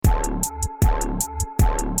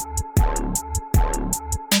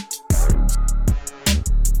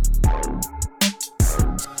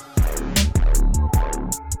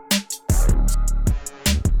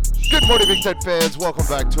morning, Big Ten fans. Welcome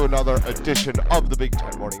back to another edition of the Big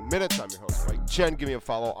Ten Morning Minutes. I'm your host, Mike Chen. Give me a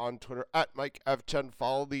follow on Twitter at Mike F. Chen.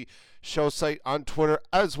 Follow the show site on Twitter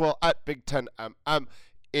as well at Big Ten MM.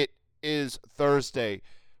 It is Thursday,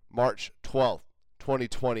 March 12th,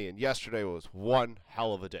 2020, and yesterday was one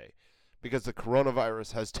hell of a day because the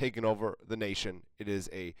coronavirus has taken over the nation. It is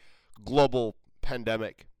a global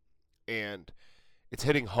pandemic, and it's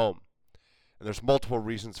hitting home, and there's multiple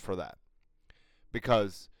reasons for that.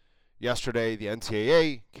 Because yesterday the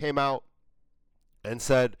NCAA came out and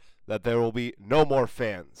said that there will be no more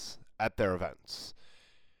fans at their events.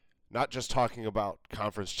 Not just talking about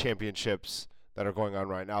conference championships that are going on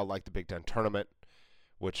right now, like the Big Ten tournament,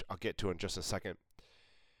 which I'll get to in just a second.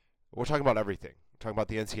 We're talking about everything. We're talking about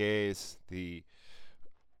the NCAAs, the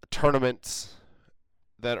tournaments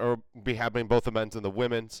that are be happening, both the men's and the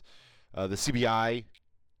women's. The CBI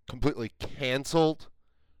completely canceled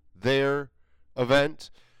their event.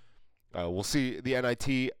 We'll see. The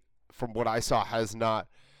NIT, from what I saw, has not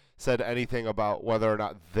said anything about whether or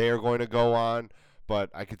not they're going to go on, but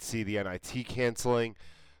I could see the NIT canceling.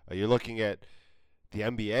 You're looking at the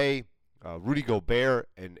NBA, Rudy Gobert,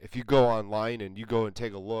 and if you go online and you go and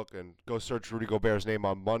take a look and go search Rudy Gobert's name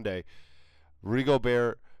on Monday, Rudy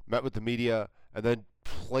Gobert met with the media and then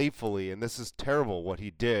playfully, and this is terrible what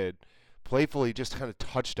he did, playfully just kind of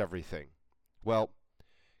touched everything. Well,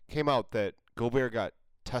 came out that Gobert got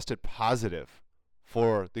tested positive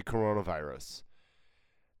for the coronavirus,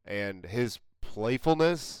 and his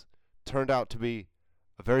playfulness turned out to be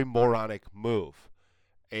a very moronic move,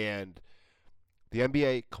 and the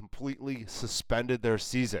NBA completely suspended their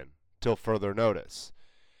season till further notice.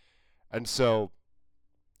 And so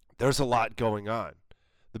there's a lot going on.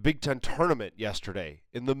 The Big Ten tournament yesterday,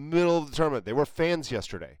 in the middle of the tournament, they were fans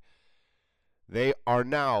yesterday. They are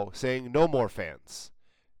now saying no more fans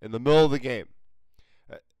in the middle of the game.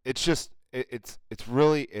 It's just, it's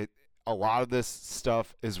really, a lot of this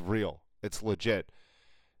stuff is real. It's legit.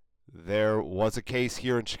 There was a case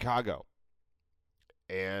here in Chicago,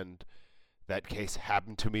 and that case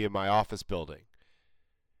happened to me in my office building.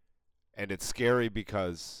 And it's scary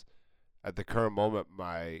because at the current moment,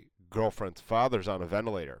 my girlfriend's father's on a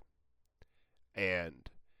ventilator. And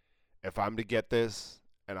if I'm to get this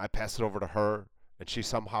and I pass it over to her and she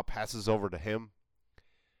somehow passes over to him,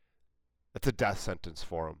 that's a death sentence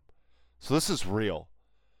for him. So this is real.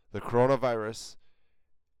 The coronavirus,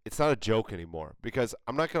 it's not a joke anymore. Because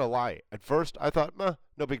I'm not going to lie. At first, I thought,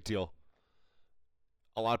 no big deal.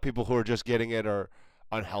 A lot of people who are just getting it are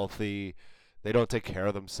unhealthy. They don't take care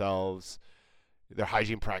of themselves. Their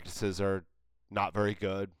hygiene practices are not very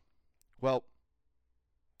good. Well,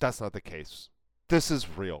 that's not the case. This is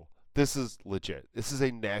real. This is legit. This is a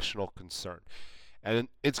national concern. And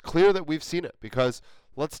it's clear that we've seen it because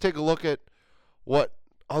let's take a look at what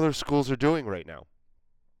other schools are doing right now.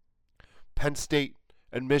 Penn State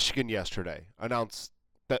and Michigan yesterday announced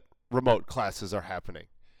that remote classes are happening.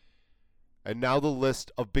 And now the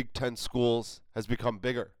list of Big Ten schools has become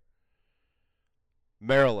bigger.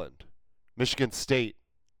 Maryland, Michigan State,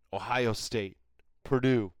 Ohio State,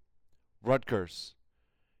 Purdue, Rutgers,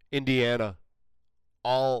 Indiana,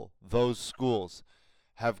 all those schools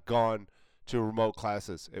have gone to remote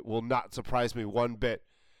classes. It will not surprise me one bit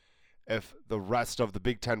if the rest of the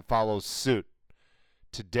Big Ten follows suit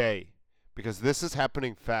today, because this is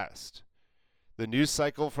happening fast. The news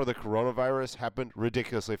cycle for the coronavirus happened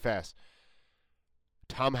ridiculously fast.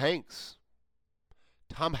 Tom Hanks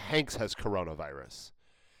has coronavirus.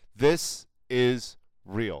 This is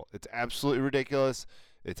real. It's absolutely ridiculous.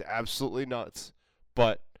 It's absolutely nuts,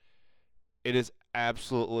 but it is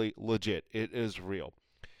absolutely legit. It is real.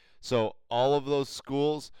 So all of those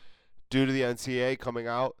schools, due to the NCAA coming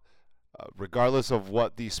out, regardless of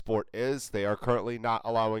what the sport is, they are currently not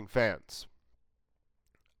allowing fans.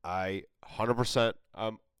 I 100%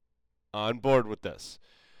 am on board with this.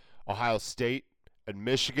 Ohio State and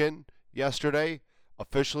Michigan yesterday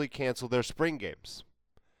officially canceled their spring games.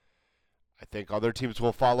 I think other teams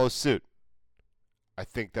will follow suit. I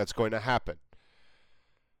think that's going to happen.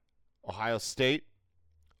 Ohio State,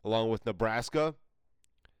 along with Nebraska,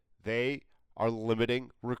 they are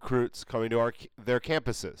limiting recruits coming to their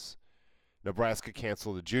campuses. Nebraska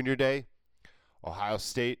canceled the junior day. Ohio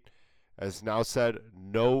State has now said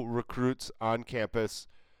no recruits on campus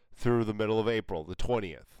through the middle of April, the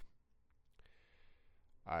 20th.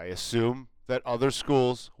 I assume that other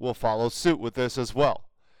schools will follow suit with this as well.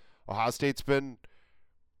 Ohio State's been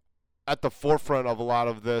at the forefront of a lot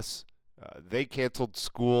of this. They canceled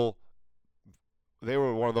school. They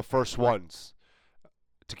were one of the first ones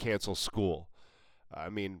to cancel school. I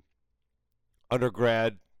mean,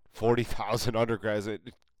 undergrad, 40,000 undergrads.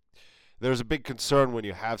 there's a big concern when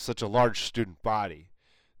you have such a large student body,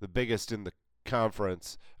 the biggest in the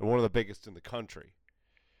conference and one of the biggest in the country.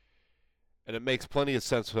 And it makes plenty of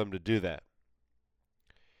sense for them to do that.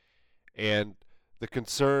 And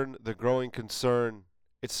the growing concern,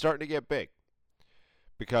 it's starting to get big.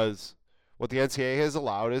 Because what the NCAA has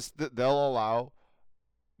allowed is that they'll allow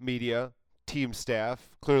media, team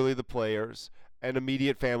staff, clearly the players, and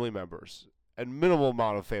immediate family members, and minimal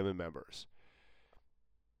amount of family members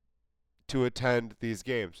to attend these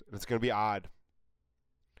games. And it's going to be odd.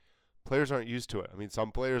 Players aren't used to it. I mean,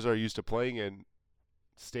 some players are used to playing in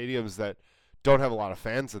stadiums that don't have a lot of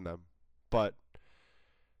fans in them, but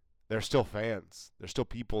they're still fans. There's still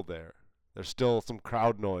people there. There's still some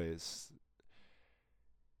crowd noise.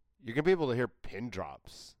 You're going to be able to hear pin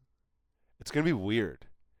drops. It's going to be weird.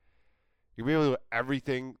 You're going to be able to hear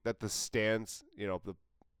everything that the stands,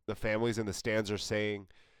 the families in the stands are saying,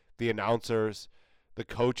 the announcers, the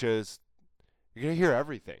coaches. You're going to hear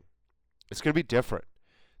everything. It's going to be different.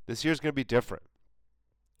 This year's going to be different.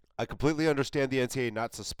 I completely understand the NCAA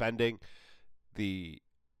not suspending the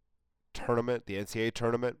tournament, the NCAA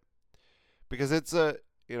tournament, because it's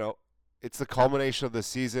it's the culmination of the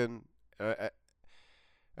season.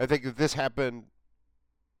 I think if this happened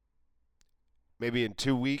maybe in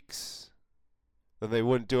 2 weeks, then they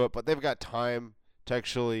wouldn't do it. But they've got time to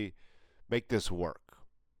actually make this work.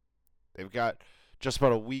 They've got just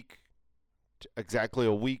about a week, exactly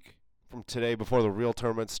a week from today before the real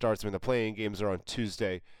tournament starts. I mean, the playing games are on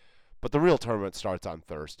Tuesday, but the real tournament starts on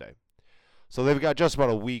Thursday. So they've got just about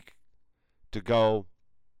a week to go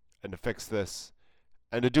and to fix this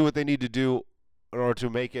and to do what they need to do in order to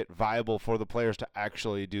make it viable for the players to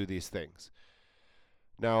actually do these things.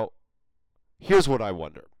 Now, here's what I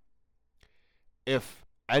wonder. If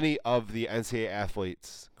any of the NCAA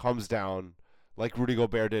athletes comes down, like Rudy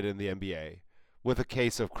Gobert did in the NBA, with a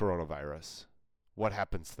case of coronavirus, what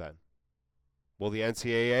happens then? Will the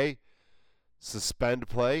NCAA suspend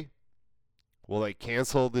play? Will they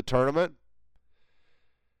cancel the tournament?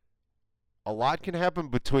 A lot can happen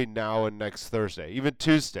between now and next Thursday, even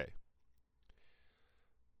Tuesday.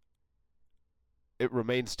 It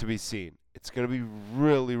remains to be seen. It's going to be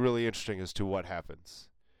really, really interesting as to what happens.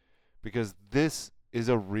 Because this is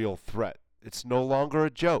a real threat. It's no longer a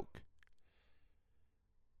joke.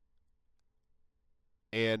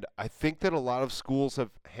 And I think that a lot of schools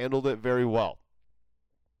have handled it very well.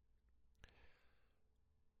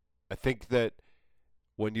 I think that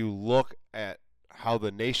when you look at how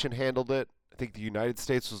the nation handled it, I think the United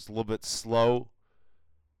States was a little bit slow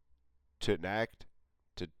to enact,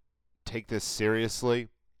 to take this seriously.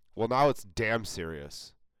 Well, now it's damn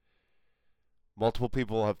serious. Multiple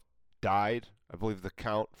people have died. I believe the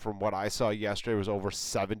count from what I saw yesterday was over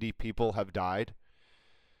 70 people have died.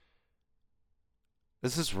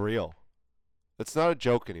 This is real. It's not a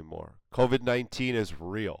joke anymore. COVID-19 is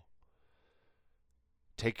real.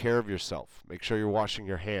 Take care of yourself. Make sure you're washing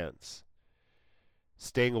your hands.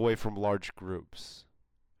 Staying away from large groups.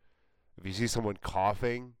 If you see someone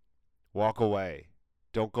coughing, walk away.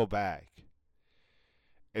 Don't go back.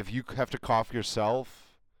 If you have to cough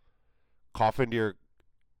yourself, cough into your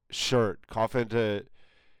shirt, cough into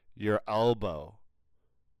your elbow,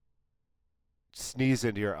 sneeze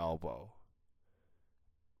into your elbow.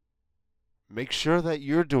 Make sure that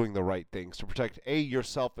you're doing the right things to protect A,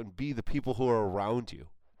 yourself, and B, the people who are around you.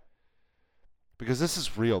 Because this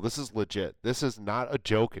is real. This is legit. This is not a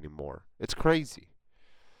joke anymore. It's crazy.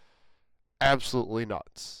 Absolutely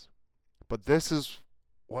nuts. But this is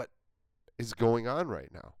what is going on right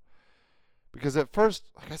now. Because at first,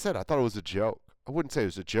 like I said, I thought it was a joke. I wouldn't say it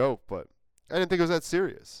was a joke, but I didn't think it was that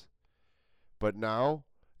serious. But now,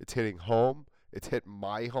 it's hitting home. It's hit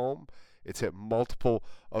my home. It's hit multiple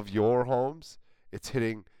of your homes. It's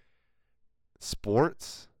hitting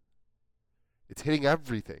sports. It's hitting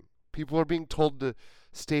everything. People are being told to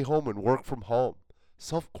stay home and work from home.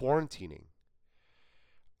 Self-quarantining.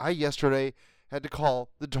 I yesterday had to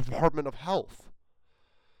call the Department of Health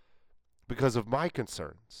because of my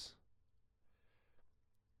concerns.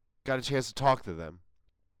 Got a chance to talk to them.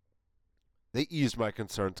 They eased my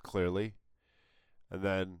concerns clearly. And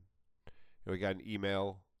then we got an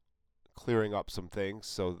email clearing up some things.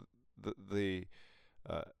 So the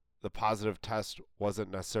positive test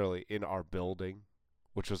wasn't necessarily in our building,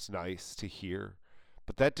 which was nice to hear.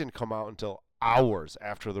 But that didn't come out until hours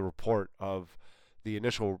after the report of the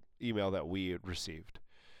initial email that we had received.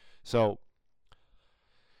 So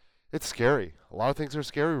it's scary. A lot of things are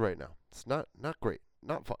scary right now. It's not great.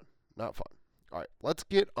 Not fun. Not fun. All right, let's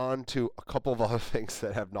get on to a couple of other things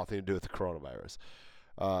that have nothing to do with the coronavirus.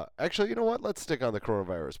 Actually, you know what? Let's stick on the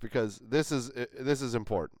coronavirus because this is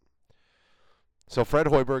important. So Fred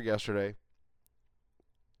Hoiberg yesterday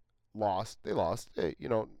lost. They lost.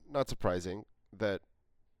 Not surprising that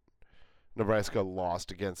Nebraska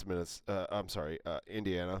lost against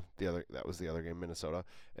Indiana. That was the other game, Minnesota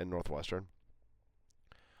and Northwestern.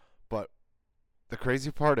 But the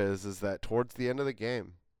crazy part is that towards the end of the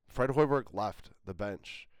game, Fred Hoiberg left the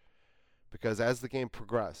bench because as the game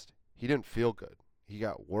progressed, he didn't feel good. He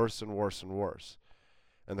got worse and worse and worse.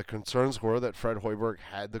 And the concerns were that Fred Hoiberg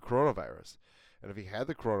had the coronavirus. And if he had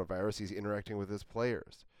the coronavirus, he's interacting with his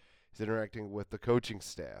players. He's interacting with the coaching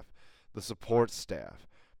staff, the support staff,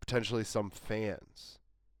 potentially some fans.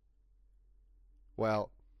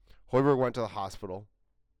 Well, Hoiberg went to the hospital,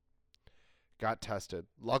 got tested.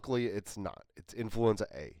 Luckily, it's not. It's influenza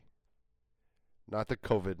A, not the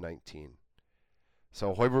COVID-19.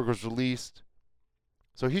 So Hoiberg was released.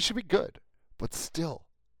 So he should be good. But still,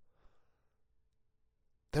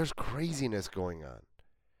 there's craziness going on.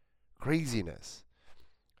 Craziness.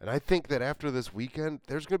 And I think that after this weekend,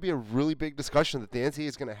 there's going to be a really big discussion that the NCAA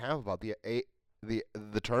is going to have about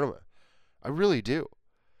the tournament. I really do.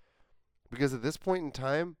 Because at this point in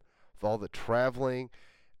time, with all the traveling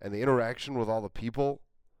and the interaction with all the people,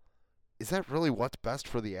 is that really what's best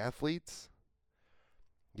for the athletes?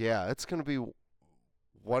 Yeah, it's going to be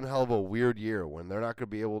one hell of a weird year when they're not going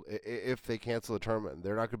to be able, if they cancel the tournament,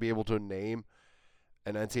 they're not going to be able to name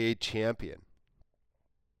an NCAA champion.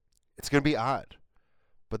 It's going to be odd.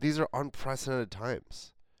 But these are unprecedented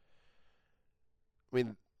times. I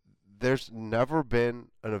mean, there's never been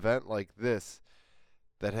an event like this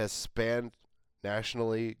that has spanned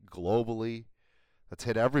nationally, globally, that's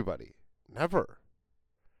hit everybody. Never.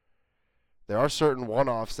 There are certain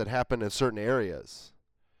one-offs that happen in certain areas.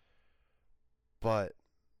 But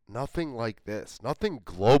nothing like this. Nothing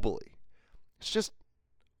globally. It's just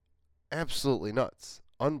absolutely nuts.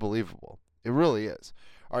 Unbelievable. It really is.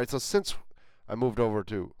 All right, so since I moved over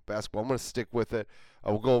to basketball, I'm going to stick with it.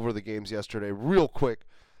 We'll go over the games yesterday real quick.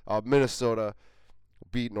 Minnesota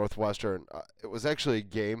beat Northwestern. It was actually a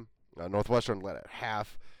game. Northwestern led at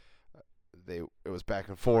half. It was back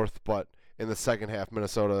and forth, but in the second half,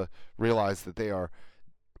 Minnesota realized that they are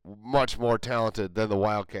much more talented than the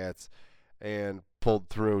Wildcats and pulled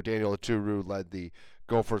through. Daniel Oturu led the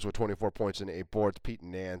Gophers with 24 points and 8 boards. Pete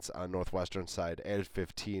Nance on Northwestern side added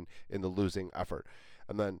 15 in the losing effort.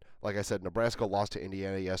 And then, like I said, Nebraska lost to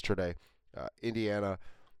Indiana yesterday. Indiana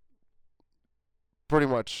pretty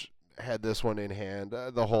much had this one in hand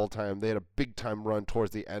the whole time. They had a big-time run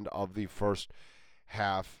towards the end of the first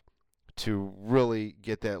half to really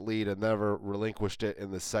get that lead and never relinquished it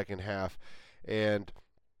in the second half. And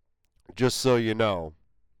just so you know,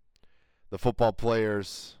 the football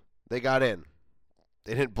players, they got in.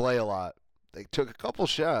 They didn't play a lot. They took a couple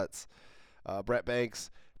shots. Brett Banks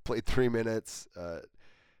played 3 minutes,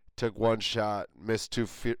 took one shot, missed two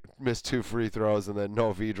free throws, and then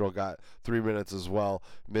Noah Vedral got 3 minutes as well,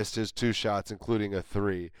 missed his 2 shots, including a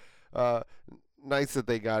 3. Nice that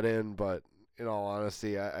they got in, but in all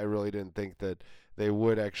honesty, I really didn't think that they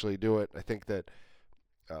would actually do it. I think that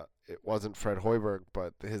it wasn't Fred Hoiberg,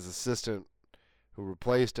 but his assistant who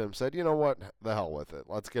replaced him said, you know what, the hell with it.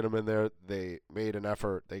 Let's get them in there. They made an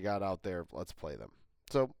effort. They got out there. Let's play them.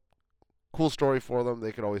 So, cool story for them.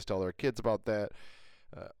 They could always tell their kids about that.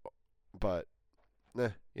 But,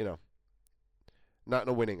 not in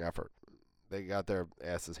a winning effort. They got their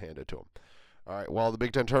asses handed to them. All right, well, the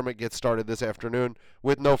Big Ten tournament gets started this afternoon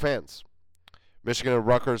with no fans. Michigan and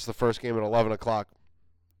Rutgers, the first game at 11 o'clock.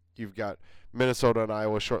 You've got Minnesota and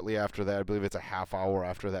Iowa shortly after that. I believe it's a half hour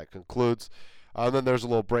after that concludes. Then there's a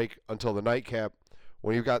little break until the nightcap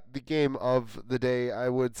when you've got the game of the day, I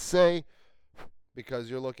would say, because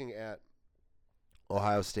you're looking at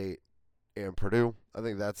Ohio State and Purdue. I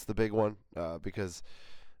think that's the big one because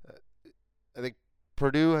I think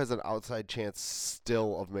Purdue has an outside chance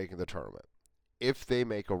still of making the tournament. If they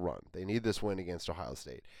make a run, they need this win against Ohio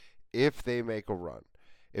State. If they make a run,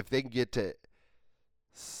 if they can get to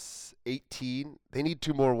 18, they need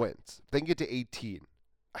 2 more wins. If they can get to 18,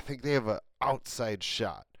 I think they have an outside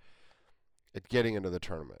shot at getting into the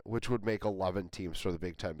tournament, which would make 11 teams for the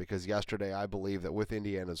Big Ten. Because yesterday, I believe that with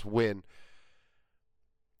Indiana's win,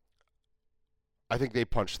 I think they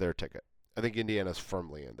punched their ticket. I think Indiana's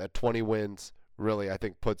firmly in. That 20 wins really, I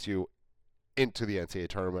think, puts you into the NCAA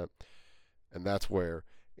tournament, and that's where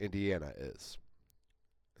Indiana is.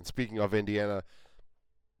 And speaking of Indiana,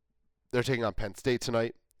 they're taking on Penn State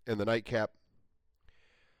tonight in the nightcap.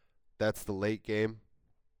 That's the late game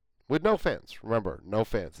with no fans. Remember, no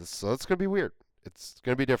fans. So it's going to be weird. It's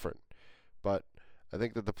going to be different. But I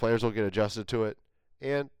think that the players will get adjusted to it,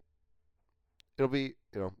 and it'll be,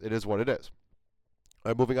 it is what it is.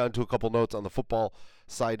 Moving on to a couple notes on the football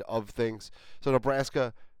side of things. So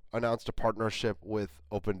Nebraska announced a partnership with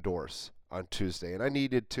Open Doors on Tuesday, and I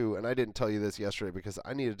didn't tell you this yesterday because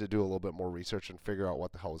I needed to do a little bit more research and figure out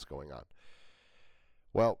what the hell was going on.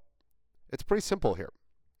 Well, it's pretty simple here.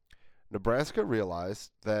 Nebraska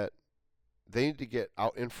realized that they need to get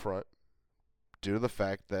out in front due to the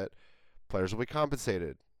fact that players will be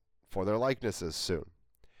compensated for their likenesses soon.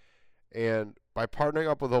 And by partnering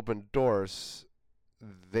up with Open Doors,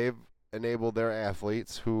 they've enabled their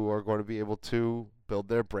athletes who are going to be able to build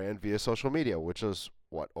their brand via social media, which is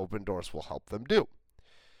what Open Doors will help them do.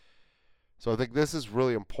 So I think this is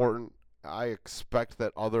really important. I expect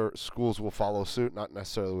that other schools will follow suit, not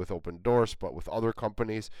necessarily with Open Doors, but with other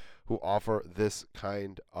companies who offer this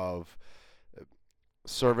kind of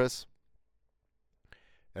service.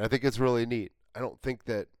 And I think it's really neat. I don't think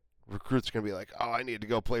that recruits are going to be like, oh, I need to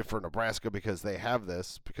go play for Nebraska because they have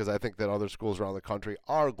this, because I think that other schools around the country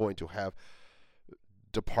are going to have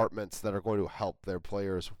departments that are going to help their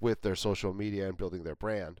players with their social media and building their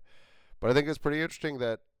brand. But I think it's pretty interesting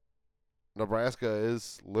that Nebraska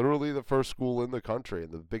is literally the first school in the country,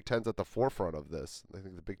 and the Big Ten's at the forefront of this. I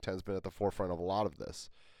think the Big Ten's been at the forefront of a lot of this.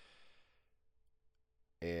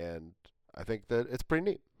 And I think that it's pretty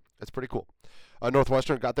neat. It's pretty cool.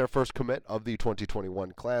 Northwestern got their first commit of the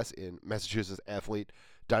 2021 class in Massachusetts athlete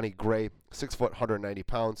Donnie Gray, 6 foot, 190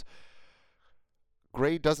 pounds.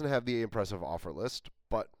 Gray doesn't have the impressive offer list,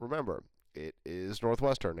 but remember, it is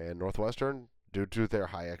Northwestern, and Northwestern, due to their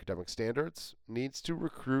high academic standards, needs to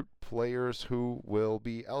recruit players who will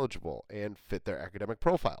be eligible and fit their academic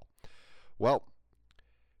profile. Well,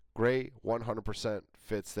 Gray 100%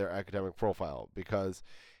 fits their academic profile because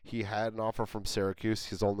he had an offer from Syracuse,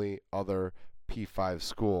 his only other P5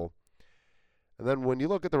 school. And then when you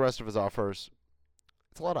look at the rest of his offers,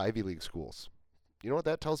 it's a lot of Ivy League schools. You know what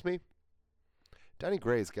that tells me? Donnie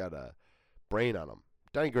Gray's got a brain on him.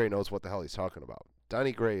 Donnie Gray knows what the hell he's talking about.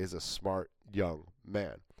 Donnie Gray is a smart young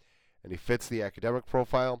man. And he fits the academic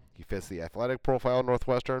profile. He fits the athletic profile of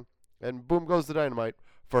Northwestern. And boom goes the dynamite.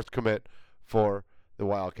 First commit for the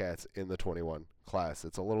Wildcats in the 21 class.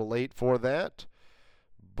 It's a little late for that.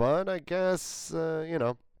 But I guess,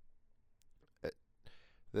 the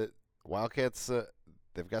Wildcats,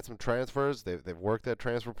 they've got some transfers. They've worked that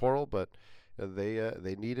transfer portal, but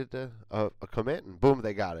they needed a commit, and boom,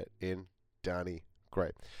 they got it in Donnie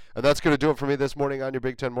Gray. And that's going to do it for me this morning on your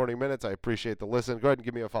Big Ten Morning Minutes. I appreciate the listen. Go ahead and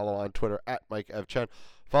give me a follow on Twitter at Mike F. Chen.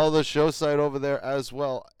 Follow the show site over there as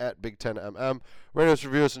well at Big Ten MM. Rate us,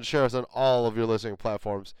 review us, and share us on all of your listening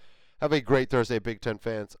platforms. Have a great Thursday, Big Ten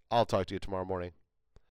fans. I'll talk to you tomorrow morning.